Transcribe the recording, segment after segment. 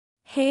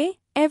Hey,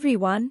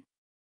 everyone.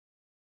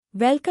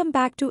 Welcome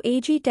back to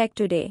AG Tech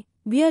today.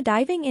 We are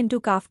diving into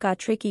Kafka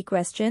tricky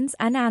questions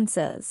and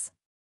answers.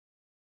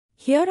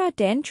 Here are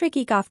 10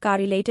 tricky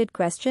Kafka-related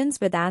questions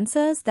with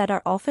answers that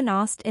are often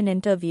asked in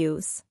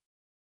interviews.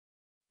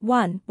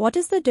 1. What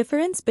is the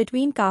difference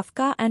between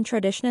Kafka and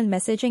traditional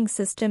messaging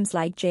systems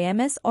like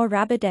JMS or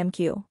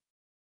RabbitMQ?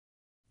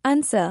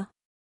 Answer.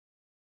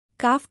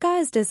 Kafka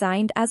is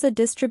designed as a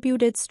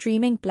distributed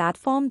streaming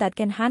platform that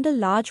can handle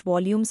large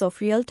volumes of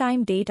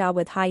real-time data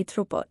with high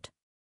throughput.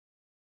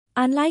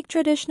 Unlike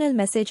traditional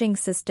messaging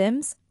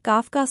systems,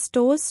 Kafka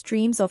stores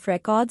streams of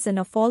records in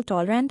a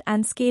fault-tolerant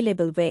and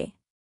scalable way.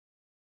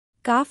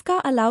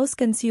 Kafka allows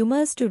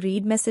consumers to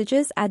read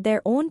messages at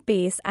their own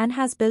pace and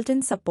has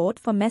built-in support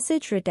for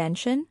message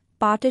retention,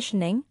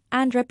 partitioning,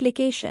 and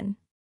replication.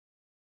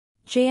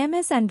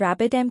 JMS and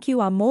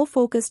RabbitMQ are more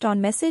focused on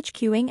message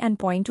queuing and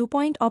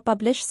point-to-point or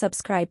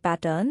publish-subscribe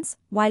patterns,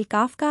 while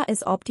Kafka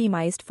is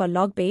optimized for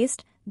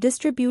log-based,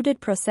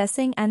 distributed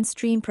processing and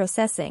stream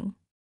processing.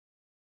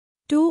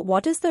 2.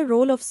 What is the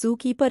role of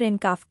Zookeeper in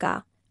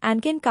Kafka,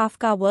 and can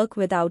Kafka work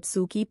without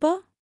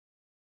Zookeeper?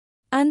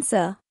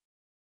 Answer.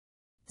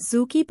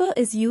 Zookeeper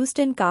is used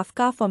in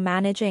Kafka for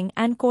managing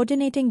and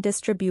coordinating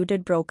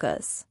distributed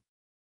brokers.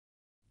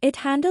 It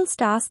handles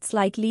tasks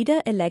like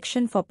leader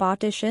election for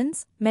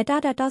partitions,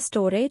 metadata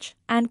storage,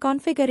 and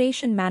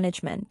configuration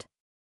management.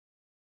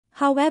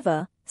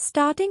 However,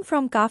 starting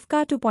from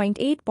Kafka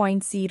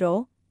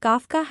 2.8.0,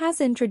 Kafka has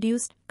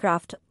introduced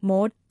Craft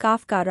mode,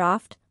 Kafka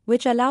Raft,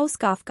 which allows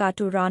Kafka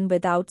to run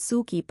without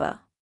Zookeeper.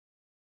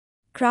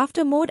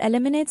 Crafter mode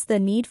eliminates the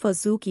need for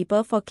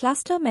Zookeeper for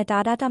cluster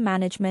metadata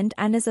management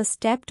and is a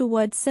step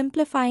towards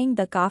simplifying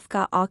the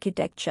Kafka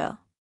architecture.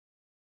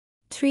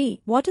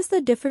 3. What is the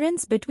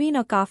difference between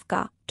a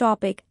Kafka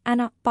topic and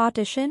a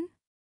partition?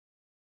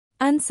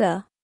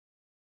 Answer.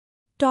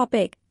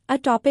 Topic. A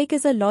topic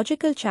is a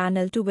logical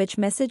channel to which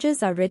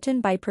messages are written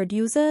by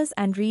producers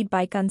and read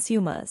by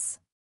consumers.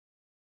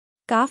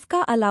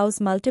 Kafka allows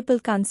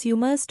multiple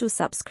consumers to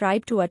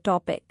subscribe to a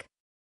topic.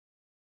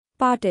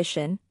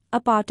 Partition. A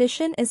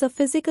partition is a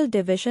physical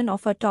division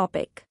of a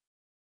topic.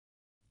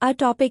 A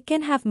topic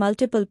can have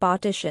multiple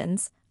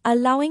partitions,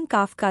 allowing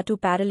Kafka to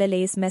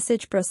parallelize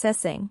message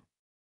processing.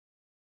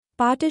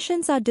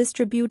 Partitions are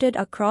distributed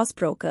across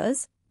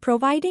brokers,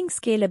 providing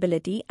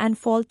scalability and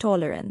fault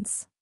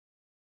tolerance.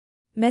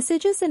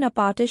 Messages in a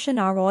partition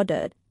are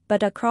ordered,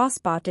 but across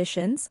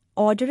partitions,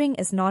 ordering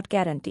is not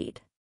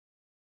guaranteed.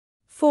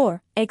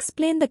 4.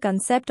 Explain the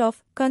concept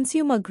of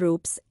consumer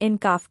groups in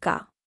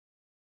Kafka.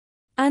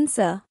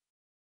 Answer.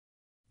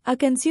 A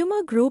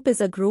consumer group is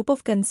a group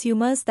of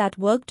consumers that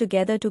work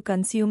together to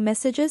consume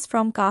messages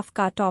from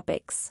Kafka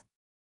topics.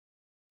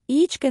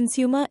 Each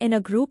consumer in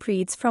a group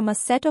reads from a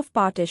set of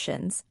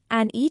partitions,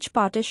 and each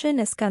partition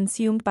is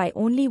consumed by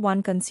only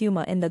one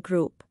consumer in the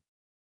group.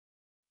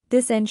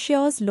 This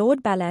ensures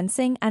load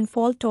balancing and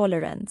fault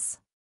tolerance.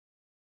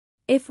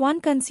 If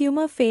one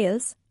consumer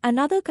fails,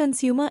 another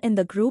consumer in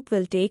the group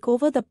will take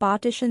over the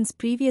partitions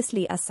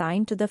previously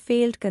assigned to the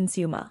failed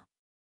consumer.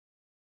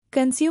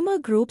 Consumer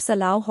groups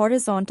allow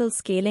horizontal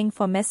scaling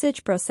for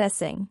message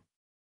processing.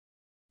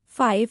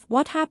 5.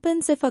 What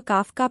happens if a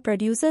Kafka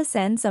producer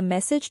sends a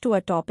message to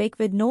a topic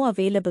with no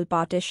available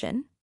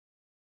partition?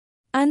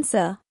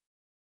 Answer.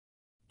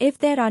 If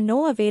there are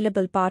no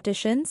available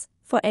partitions,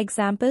 for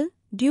example,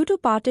 due to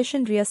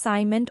partition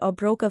reassignment or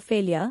broker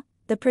failure,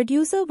 the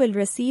producer will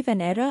receive an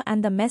error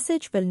and the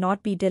message will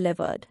not be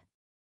delivered.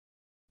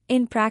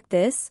 In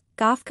practice,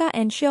 Kafka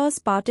ensures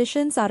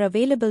partitions are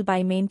available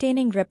by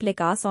maintaining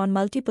replicas on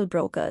multiple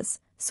brokers,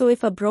 so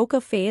if a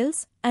broker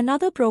fails,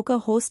 another broker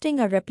hosting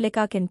a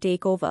replica can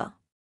take over.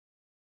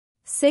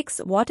 6.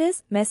 What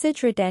is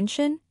message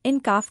retention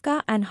in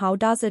Kafka and how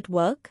does it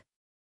work?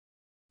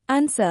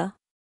 Answer.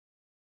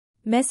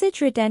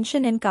 Message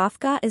retention in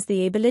Kafka is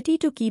the ability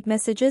to keep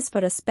messages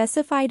for a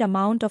specified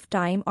amount of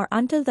time or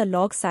until the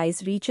log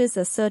size reaches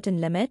a certain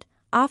limit,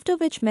 after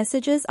which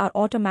messages are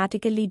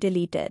automatically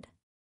deleted.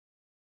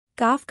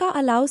 Kafka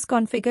allows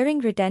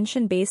configuring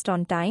retention based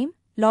on time,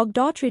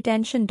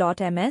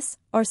 log.retention.ms,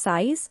 or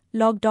size,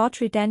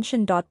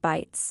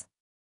 log.retention.bytes.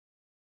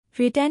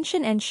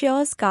 Retention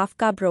ensures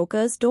Kafka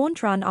brokers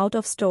don't run out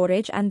of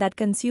storage and that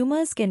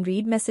consumers can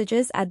read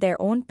messages at their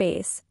own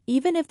pace,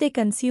 even if they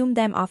consume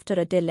them after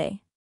a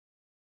delay.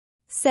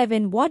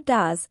 7. What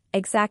does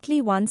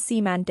exactly once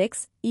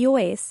semantics,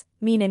 EOS,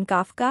 mean in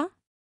Kafka?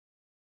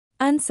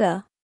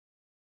 Answer.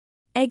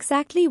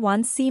 Exactly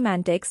once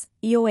semantics,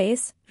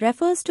 EOS,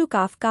 refers to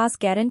Kafka's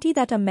guarantee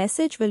that a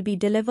message will be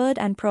delivered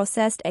and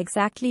processed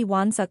exactly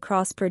once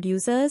across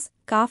producers,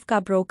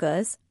 Kafka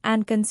brokers,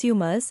 and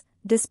consumers,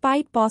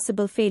 despite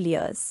possible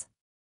failures.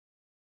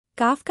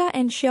 Kafka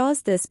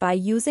ensures this by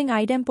using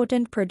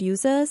idempotent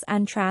producers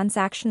and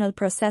transactional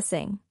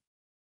processing.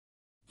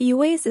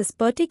 EOS is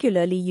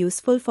particularly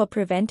useful for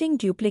preventing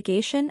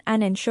duplication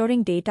and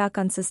ensuring data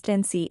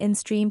consistency in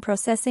stream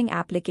processing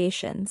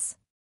applications.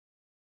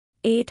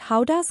 8.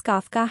 How does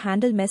Kafka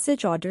handle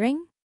message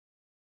ordering?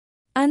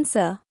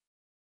 Answer.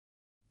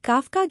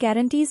 Kafka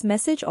guarantees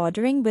message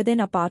ordering within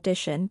a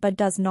partition but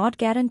does not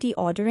guarantee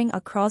ordering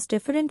across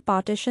different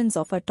partitions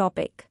of a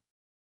topic.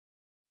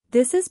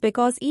 This is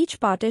because each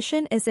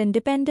partition is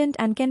independent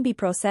and can be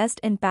processed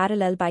in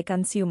parallel by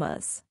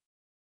consumers.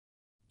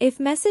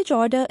 If message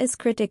order is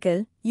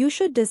critical, you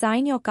should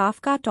design your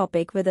Kafka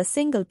topic with a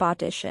single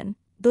partition,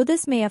 though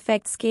this may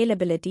affect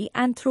scalability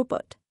and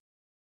throughput.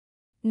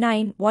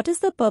 9. What is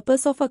the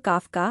purpose of a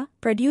Kafka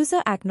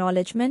producer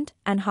acknowledgement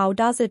and how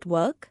does it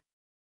work?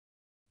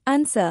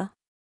 Answer.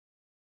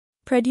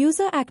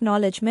 Producer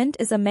acknowledgement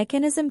is a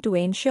mechanism to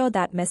ensure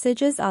that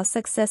messages are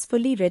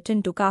successfully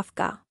written to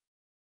Kafka.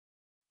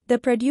 The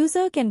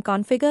producer can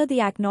configure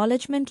the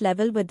acknowledgement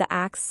level with the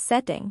AX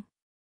setting.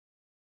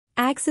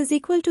 AX is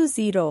equal to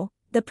 0,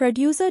 the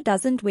producer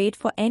doesn't wait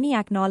for any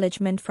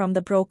acknowledgement from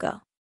the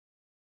broker.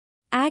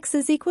 AX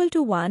is equal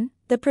to 1,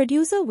 the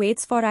producer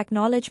waits for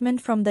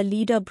acknowledgement from the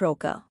leader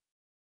broker.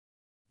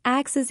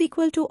 AX is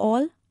equal to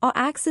all, or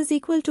AX is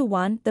equal to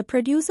 1, the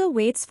producer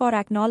waits for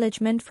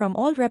acknowledgement from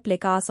all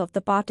replicas of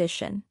the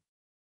partition.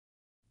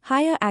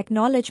 Higher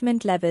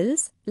acknowledgement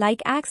levels,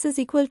 like AX is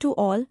equal to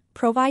all,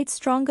 provide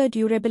stronger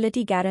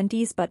durability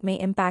guarantees but may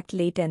impact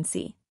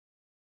latency.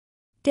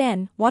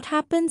 10. What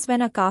happens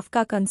when a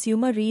Kafka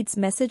consumer reads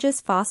messages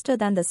faster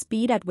than the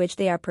speed at which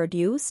they are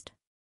produced?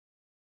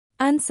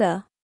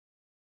 Answer.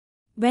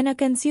 When a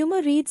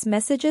consumer reads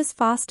messages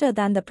faster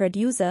than the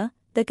producer,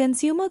 the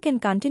consumer can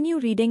continue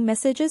reading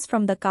messages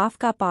from the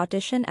Kafka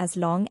partition as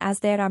long as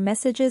there are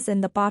messages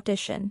in the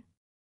partition.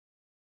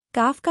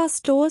 Kafka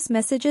stores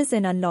messages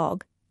in a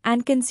log,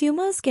 and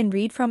consumers can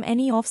read from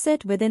any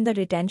offset within the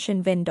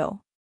retention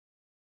window.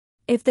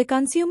 If the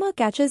consumer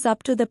catches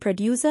up to the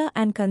producer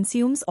and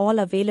consumes all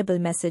available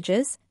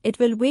messages, it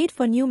will wait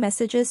for new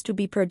messages to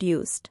be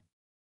produced.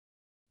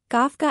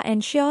 Kafka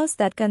ensures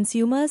that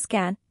consumers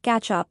can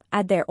catch up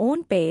at their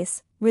own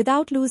pace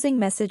without losing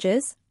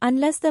messages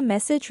unless the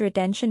message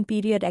retention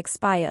period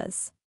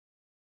expires.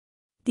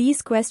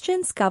 These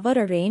questions cover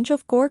a range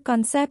of core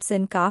concepts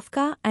in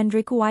Kafka and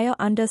require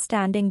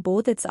understanding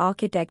both its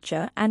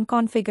architecture and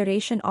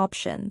configuration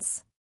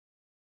options.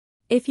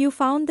 If you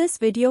found this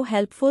video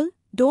helpful,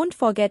 don't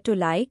forget to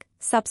like,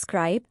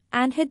 subscribe,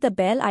 and hit the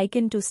bell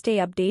icon to stay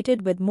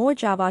updated with more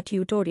Java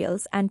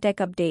tutorials and tech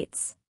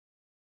updates.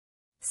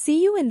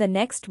 See you in the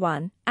next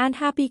one, and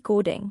happy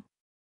coding!